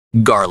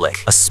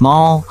Garlic, a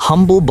small,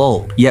 humble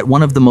bulb, yet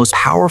one of the most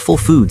powerful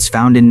foods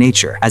found in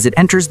nature. As it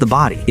enters the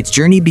body, its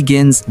journey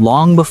begins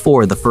long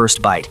before the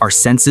first bite. Our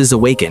senses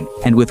awaken,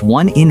 and with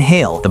one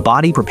inhale, the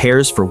body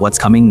prepares for what's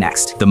coming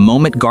next. The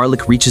moment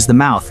garlic reaches the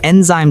mouth,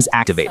 enzymes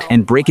activate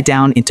and break it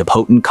down into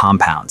potent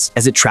compounds.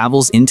 As it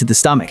travels into the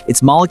stomach,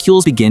 its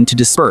molecules begin to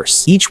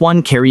disperse, each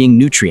one carrying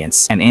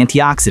nutrients and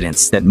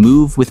antioxidants that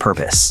move with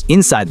purpose.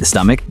 Inside the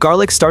stomach,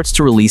 garlic starts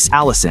to release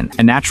allicin,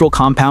 a natural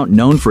compound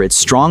known for its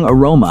strong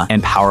aroma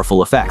and powerful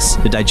effects.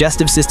 The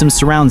digestive system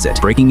surrounds it,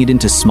 breaking it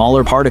into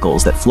smaller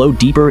particles that flow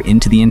deeper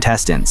into the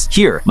intestines.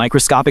 Here,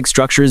 microscopic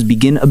structures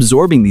begin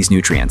absorbing these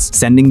nutrients,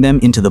 sending them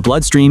into the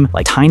bloodstream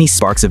like tiny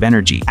sparks of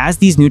energy. As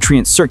these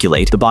nutrients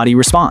circulate, the body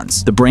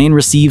responds. The brain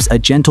receives a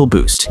gentle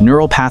boost.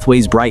 Neural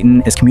pathways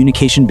brighten as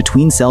communication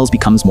between cells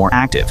becomes more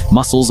active.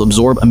 Muscles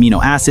absorb amino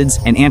acids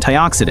and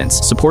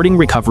antioxidants, supporting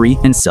recovery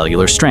and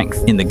cellular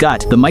strength. In the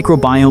gut, the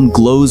microbiome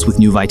glows with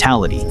new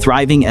vitality,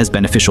 thriving as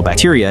beneficial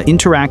bacteria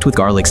interact with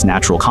garlic's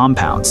natural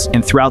compounds.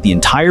 And throughout the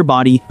entire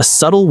body, a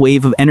subtle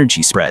wave of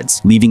energy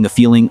spreads, leaving a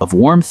feeling of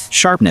warmth,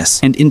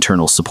 sharpness, and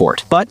internal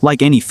support. But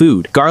like any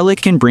food,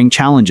 garlic can bring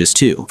challenges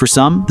too. For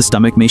some, the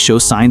stomach may show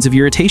signs of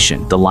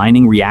irritation, the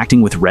lining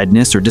reacting with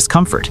redness or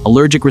discomfort.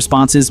 Allergic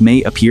responses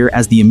may appear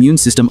as the immune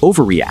system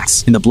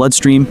overreacts. In the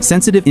bloodstream,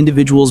 sensitive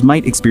individuals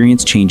might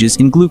experience changes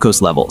in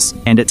glucose levels.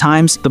 And at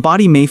times, the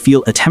body may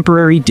feel a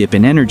temporary dip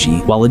in energy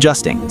while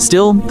adjusting.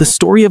 Still, the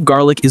story of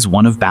garlic is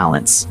one of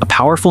balance, a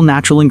powerful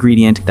natural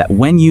ingredient that,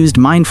 when used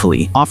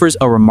mindfully, offers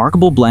a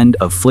remarkable blend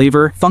of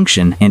flavor,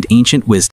 function, and ancient wisdom.